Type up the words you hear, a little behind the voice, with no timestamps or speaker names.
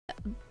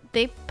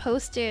they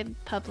posted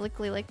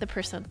publicly like the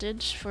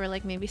percentage for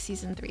like maybe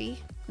season 3,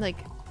 like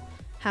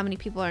how many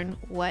people are in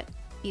what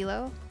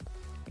elo,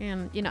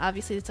 and you know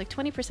obviously it's like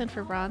 20%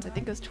 for bronze. I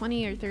think it was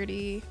 20 or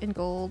 30 in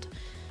gold,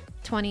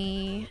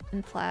 20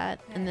 in plat,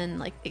 and then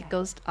like it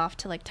goes off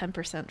to like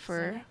 10%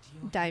 for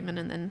diamond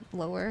and then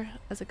lower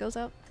as it goes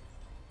up.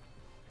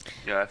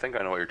 Yeah, I think I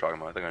know what you're talking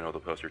about. I think I know the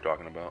post you're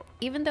talking about.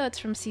 Even though it's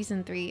from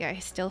season 3, I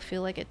still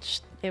feel like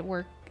it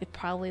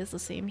probably is the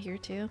same here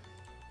too.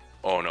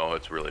 Oh no,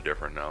 it's really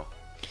different now.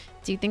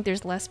 Do you think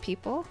there's less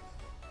people?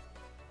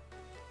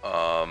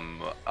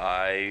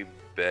 I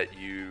bet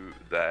you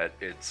that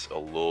it's a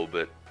little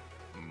bit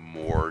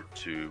more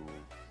to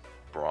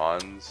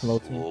bronze, a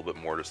little bit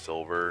more to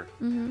silver,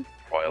 probably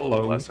a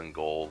little bit less in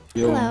gold.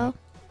 Hello.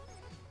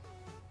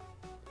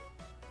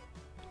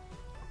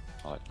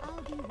 Alright,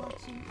 what we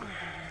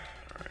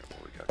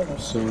got?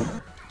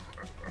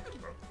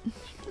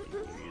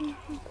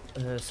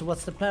 So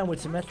what's the plan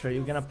with Symmetra?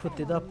 You're gonna put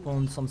it up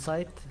on some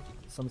side?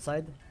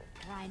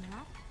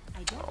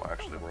 Oh,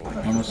 actually, we're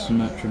I'm a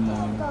Symmetra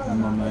on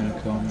my main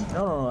account.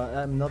 No,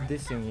 I'm not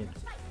dissing it.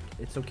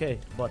 It's okay,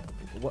 but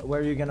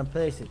where are you gonna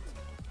place it?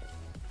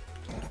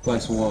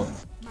 Place what?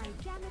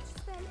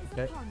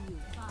 Okay.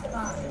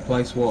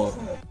 Place what?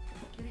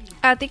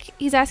 I think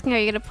he's asking, are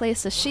you gonna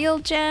place a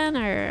shield gen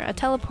or a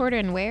teleporter,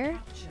 and where?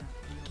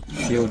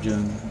 Shield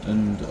gen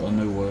and a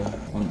new where.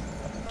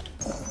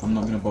 I'm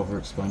not gonna bother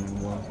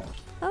explaining why.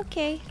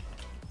 Okay.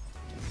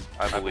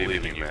 I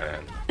believe in you,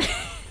 man.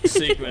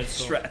 Secret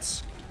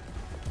strats.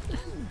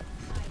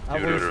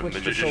 Dude,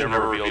 magician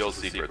never reveals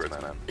secrets,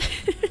 man.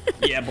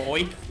 Yeah,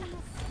 boy.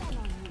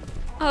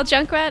 Oh,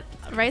 Junkrat,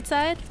 right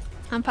side.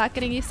 I'm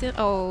pocketing you soon.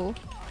 Oh.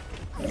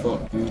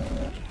 Fuck you.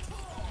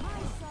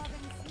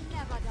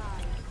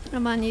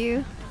 I'm on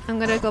you. I'm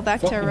gonna go back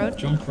to a road.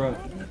 Junkrat.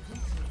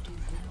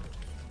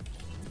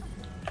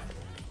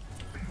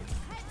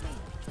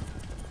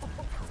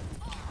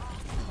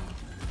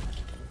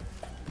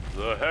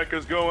 The heck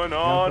is going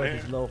on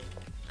here?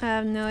 I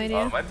have no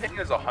idea. My ping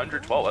is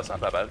 112. That's not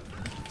that bad.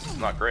 It's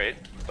not great,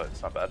 but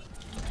it's not bad.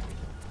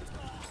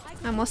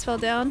 I almost fell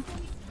down.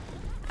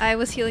 I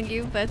was healing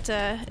you, but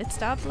it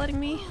stopped letting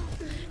me.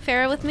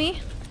 Farah with me.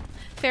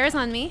 Farah's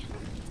on me.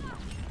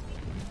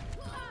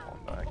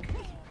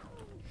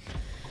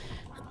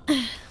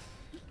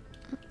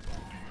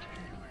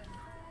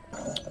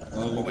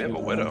 Oh, we have a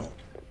widow.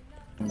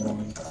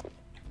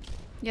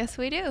 Yes,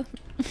 we do.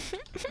 I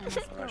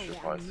should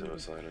probably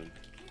suicided.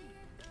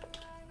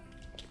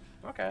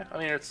 Okay, I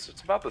mean it's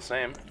about the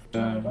same.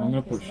 I'm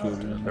gonna put shield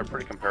in. They're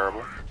pretty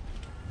comparable.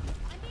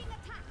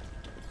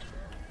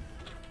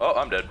 Oh,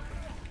 I'm dead.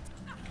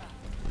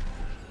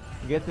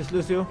 You get this,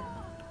 Lucio?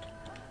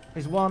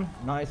 He's one.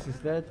 Nice, he's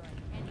dead.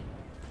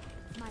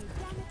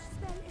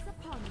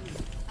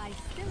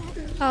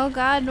 Oh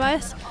god,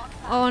 Wes.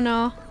 Oh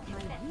no.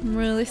 I'm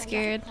really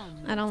scared.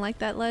 I don't like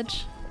that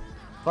ledge.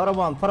 Para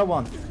one.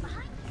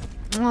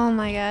 Oh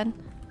my god.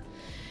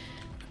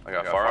 I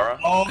got Farah.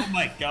 Oh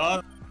my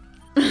god.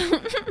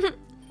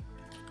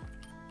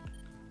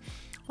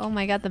 Oh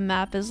my god, the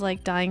map is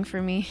like dying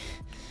for me.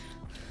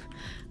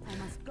 I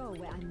must go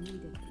where I'm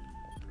needed.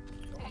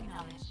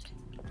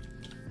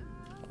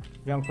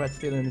 Junkrat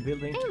still in the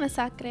building. Hey,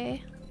 Massacre.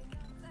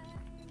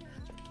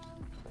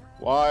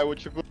 Why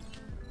would you?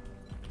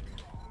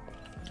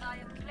 I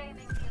am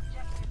claiming the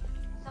objective.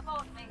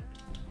 Support me.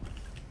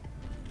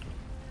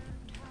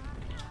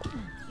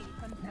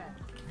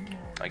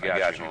 I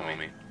got you,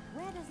 homie.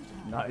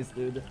 Nice,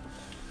 dude.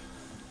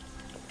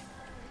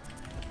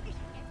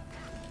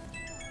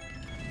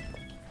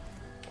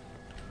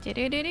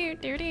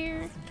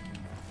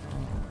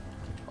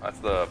 That's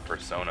the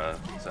persona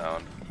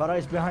sound. Para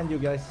is behind you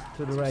guys,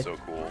 to the right. So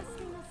cool.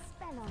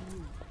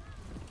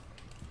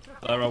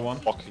 Lara one.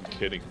 Fucking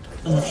kidding.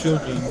 I'm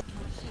shielding.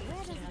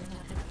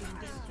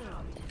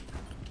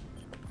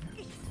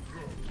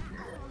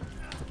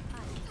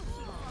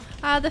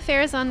 The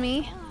fair's on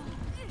me.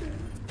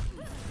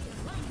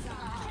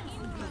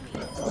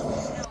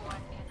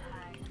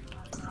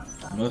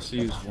 Mercy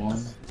is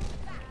one.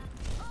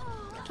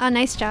 Oh,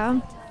 nice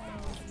job.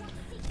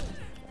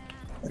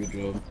 Good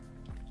job.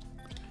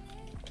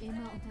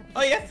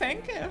 Oh yeah,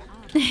 thank you.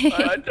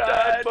 I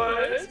died,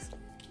 boys.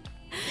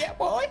 Yeah,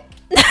 boy.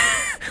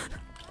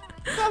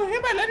 Come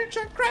here, my little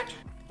Junkrat.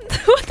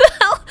 What the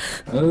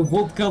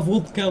hell?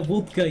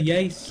 Vodka,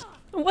 yes.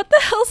 What the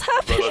hell's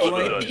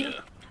happening?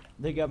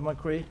 They got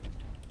McCree.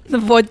 The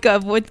vodka.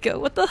 What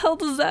the hell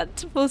does that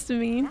supposed to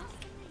mean?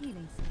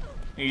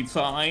 It's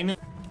fine.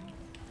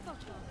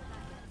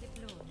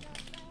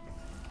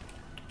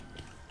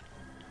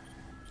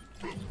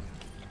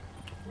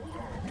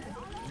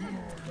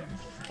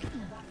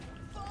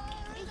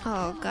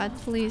 Oh god,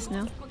 please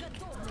no.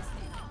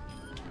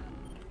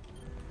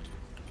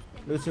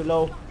 Lucio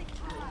low.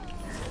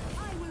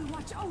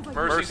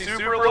 Mercy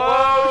super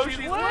low. She's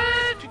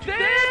lit. She's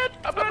dead.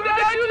 I'm gonna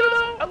die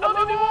too. I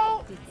love you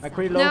all.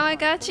 McCree low. Now I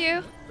got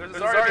you.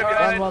 There's already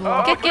behind. One.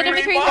 Get him,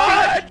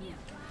 McCree.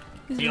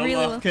 He's He really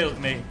low. almost killed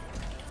me.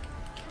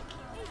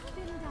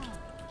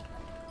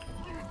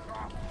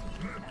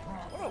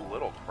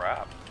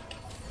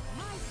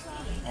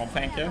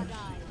 thank you.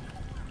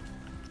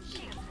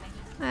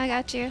 I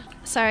got you.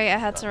 Sorry, I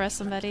had to rest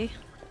somebody.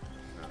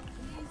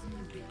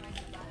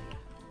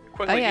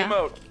 Quickly, Oh, yeah.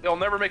 emote. They'll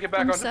never make it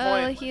back I'm onto so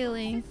point.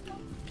 healing.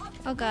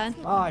 Oh god.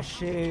 Ah,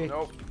 shit.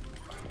 Nope.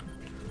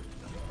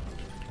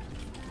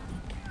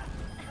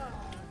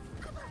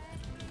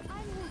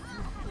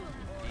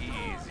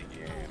 Easy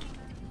game.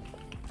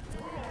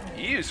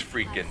 He's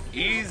freaking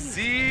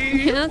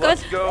easy. Oh,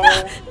 Let's God. go.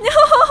 No!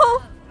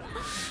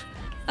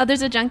 Oh,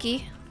 there's a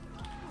junkie.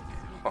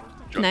 Oh,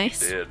 junkie Nice.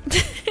 dead.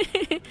 It's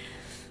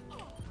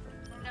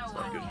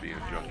not good being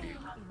a junkie.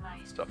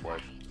 It's tough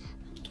life.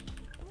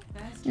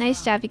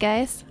 Nice job, you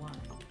guys.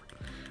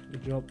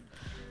 Good job.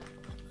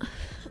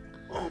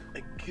 Oh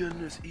my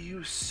goodness,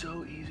 EU's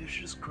so easy.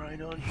 Just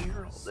grind on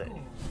here all day.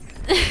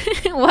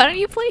 Why don't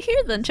you play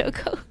here then,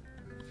 Choco?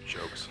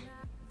 Jokes.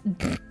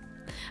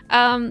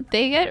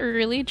 They get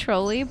really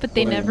trolly, but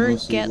they Wait, never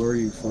Mercy, get. Where are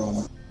you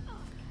from?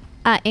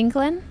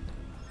 England.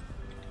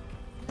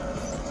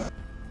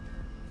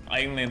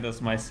 England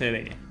is my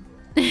city.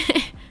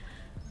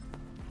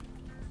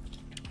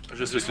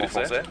 Just this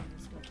français?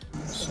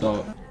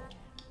 Start.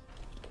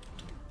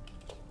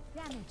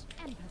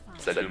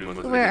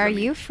 Where are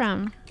you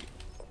from?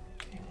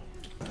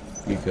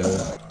 You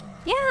go.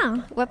 Yeah.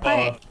 What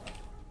part?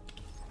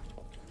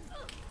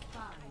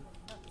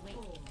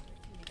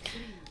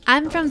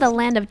 I'm from the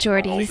land of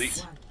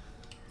Geordies.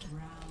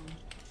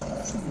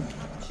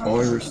 I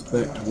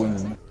respect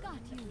women.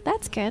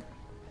 That's good.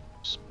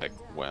 Respect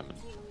women.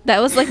 That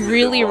was like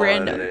really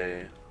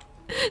random.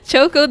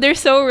 Choco, they're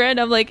so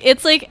random. Like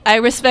it's like I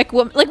respect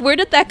women. Like where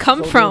did that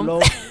come from? Low.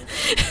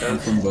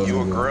 Because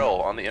you a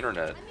girl on the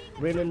internet.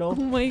 Really low. Oh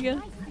my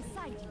god.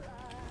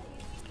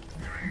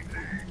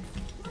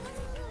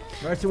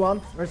 Mercy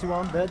one,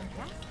 dead.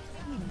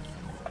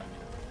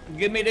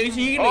 Give me those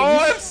healings. Oh,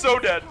 I'm so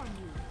dead.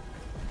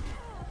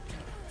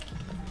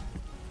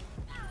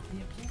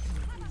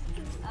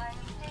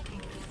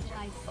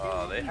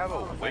 They have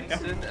a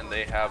Winston and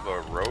they have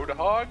a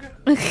Roadhog.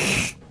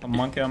 A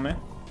monkey on me.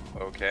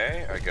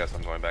 Okay, I guess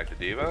I'm going back to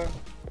Diva.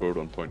 Road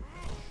on point.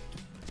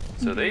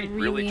 So they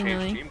really changed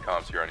annoying. team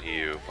comps here on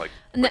EU. Like,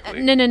 No.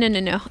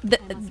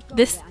 quickly.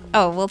 This.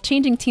 Oh well,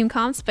 changing team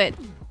comps, but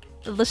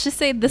let's just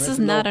say this is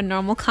not a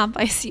normal comp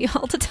I see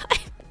all the time.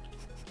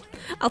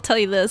 I'll tell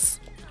you this.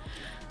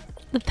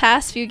 The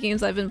past few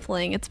games I've been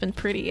playing, it's been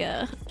pretty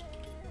okay.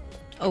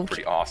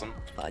 Pretty awesome.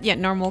 Yeah,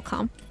 normal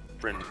comp.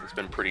 It's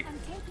been pretty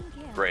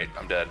great.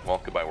 I'm dead.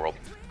 Well, goodbye, world.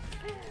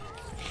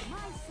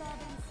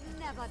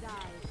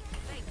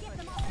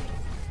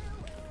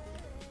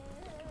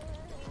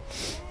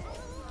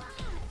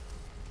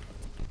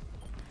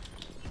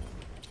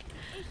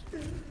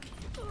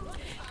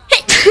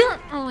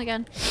 Oh my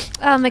god.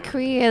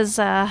 McCree is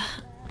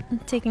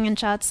taking in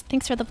shots.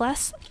 Thanks for the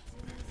bless.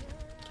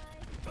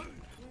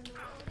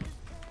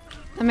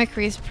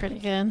 McCree's pretty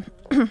good.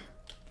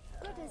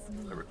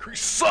 McCree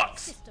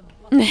sucks!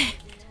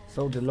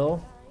 So the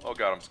low. Oh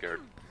god, I'm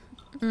scared.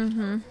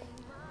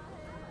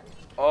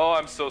 Oh,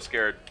 I'm so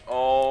scared.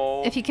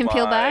 Oh, If you can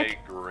peel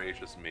back.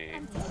 Gracious me.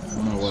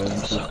 No way.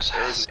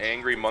 There's an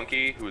angry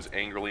monkey who is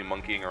angrily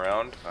monkeying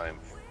around. I'm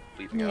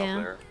leaping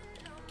out there.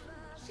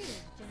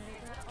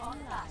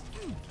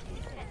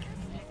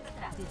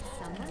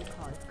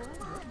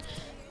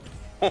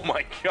 Oh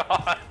my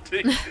god!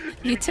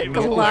 You took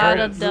a lot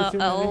of the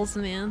L's,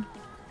 man.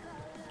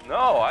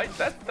 No,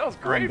 that was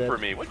great for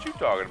me. What you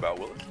talking about,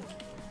 Willis?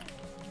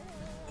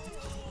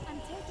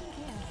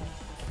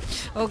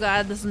 Oh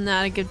god, this is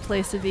not a good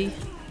place to be.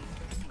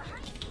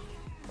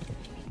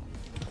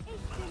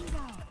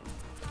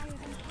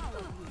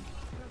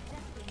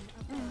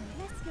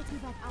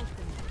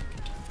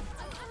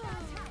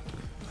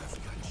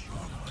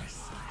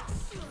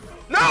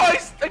 No, I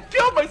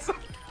killed myself!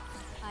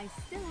 I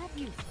still have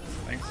you.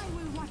 Thanks. I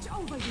will watch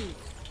over you.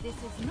 This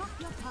is not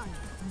your time.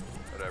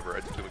 Whatever,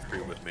 I took a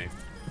cream with me.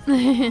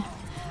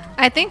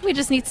 I think we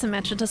just need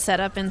Symmetra to set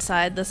up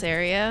inside this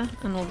area,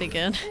 and we'll be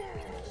good.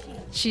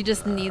 She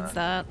just needs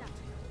that.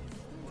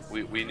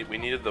 We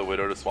needed the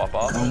Widow to swap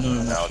off. Oh,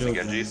 no, now it's a sure,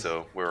 Genji, man.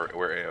 so we're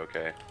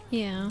a-okay.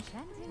 Yeah.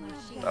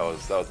 That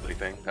was the big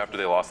thing. After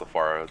they lost the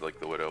Pharah, like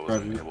the Widow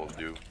wasn't Roger. able to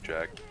do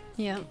jack.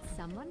 Yeah.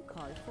 Someone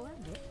call for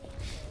a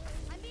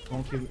lift.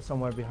 Monkey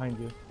somewhere behind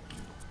you.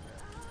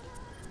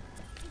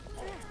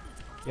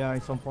 Yeah,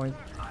 at some point.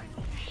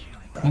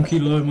 Monkey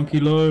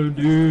low,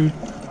 dude.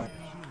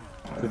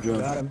 Good Got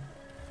job. him.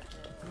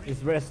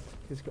 He's rest.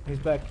 He's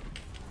back.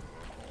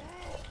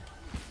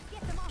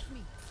 Get them off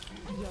me.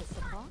 Your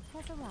support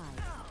has arrived.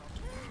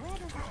 Where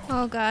does it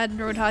Oh god,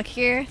 Roadhog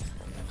here.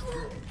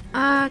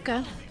 Ah,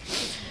 god.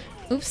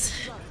 Oops.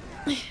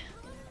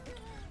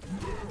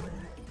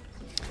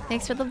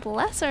 Thanks for the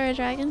blesser,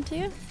 Dragon,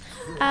 too.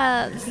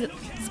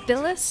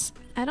 Spillis?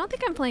 I don't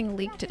think I'm playing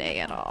League today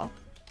at all.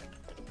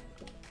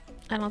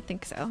 I don't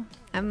think so.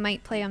 I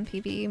might play on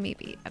PB,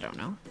 maybe. I don't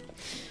know.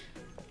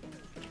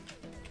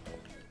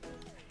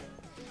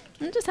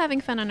 I'm just having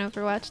fun on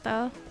Overwatch,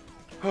 though.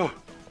 Oh,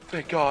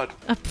 thank God.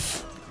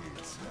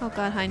 Oh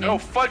god, high noon. No,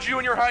 fudge you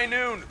and your high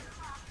noon!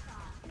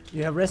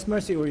 You have rest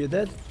mercy or you're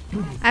dead?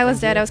 I was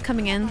dead. I was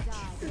coming in.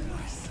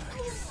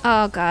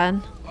 Oh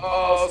god.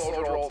 Oh,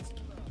 soldier ult.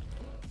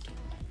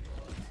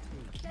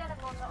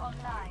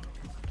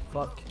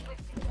 Fuck.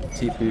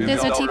 TP.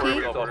 There's a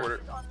TP.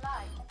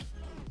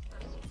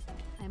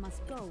 I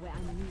must go where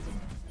I'm needed.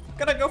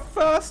 Gotta go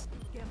first.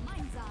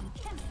 Gemeinsam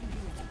kämpfen wir.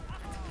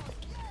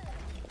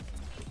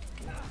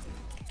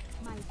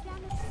 My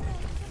damage is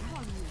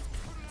upon you.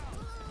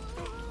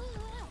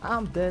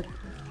 I'm dead.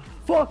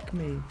 Fuck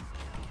me.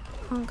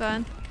 Oh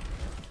god.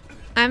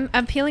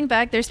 I'm peeling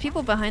back. There's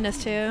people behind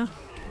us too.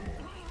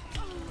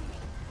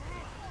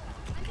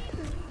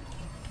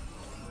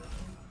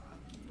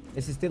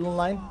 Is he still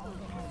online?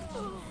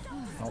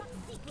 No.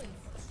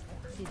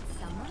 Did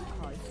someone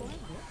call for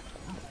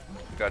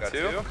it? Got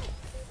two.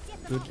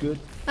 Good, good.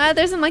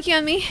 There's a monkey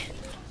on me.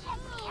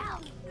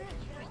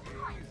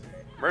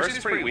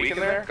 Mercy's pretty weak in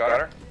there. Got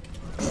her.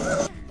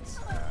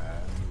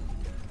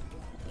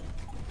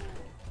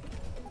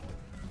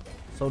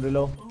 So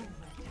low.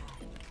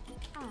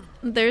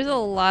 There's a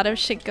lot of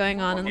shit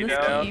going on in Monkey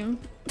this down. game.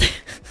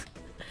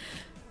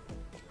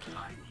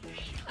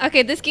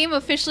 Okay, this game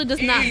officially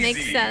does not make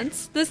Easy.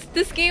 sense.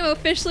 This game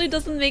officially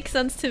doesn't make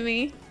sense to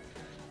me.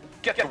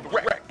 Get the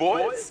wreck,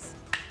 boys.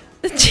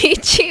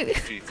 GG.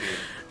 GT.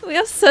 We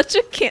have such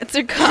a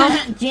cancer comp.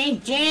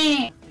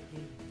 GG.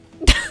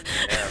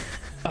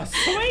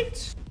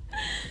 Sweet.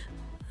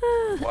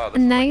 Wow,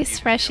 this is Nice, like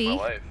the freshie. easiest game of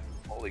my life.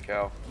 Holy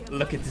cow.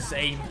 Look at this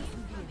aim.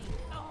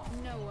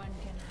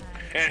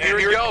 And here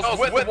he goes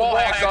with the wall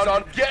hacks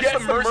on. Get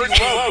some mercy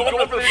low.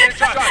 Going for the big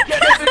shot.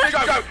 Get the big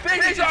shot.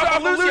 Big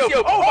shot for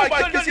Lucio. Oh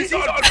my goodness, he's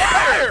on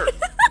fire.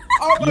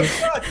 Oh my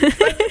god!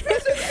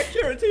 90%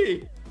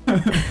 accuracy!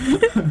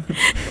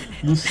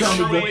 You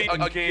sounded Showing like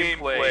a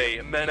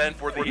gameplay meant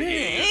for the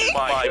age.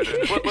 My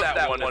goodness, put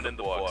that one in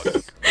the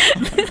books.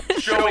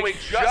 Showing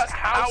just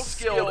how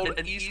skilled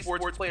an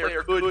esports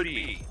player could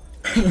be.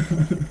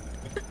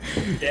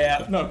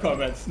 Yeah, no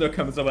comments. No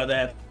comments about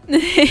that.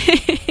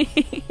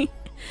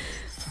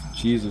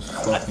 Jesus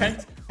fucking.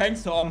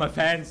 Thanks to all my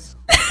fans.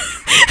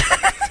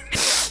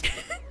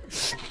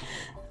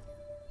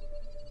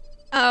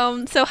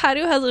 So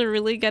Haru has a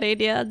really good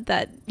idea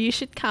that you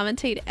should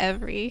commentate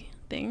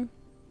everything.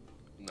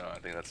 No, I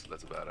think that's a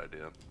bad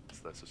idea.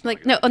 That's just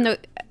Like, not a good no,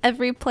 idea.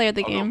 every player of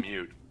the I'll game. go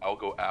mute. I'll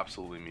go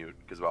absolutely mute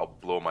because I'll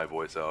blow my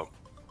voice out.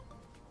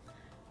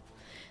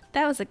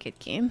 That was a good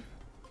game.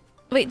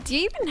 Wait, do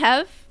you even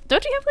have...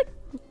 Don't you have, like,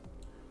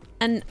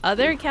 an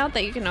other account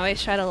that you can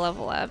always try to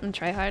level up and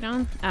try hard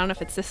on? I don't know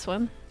if it's this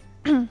one.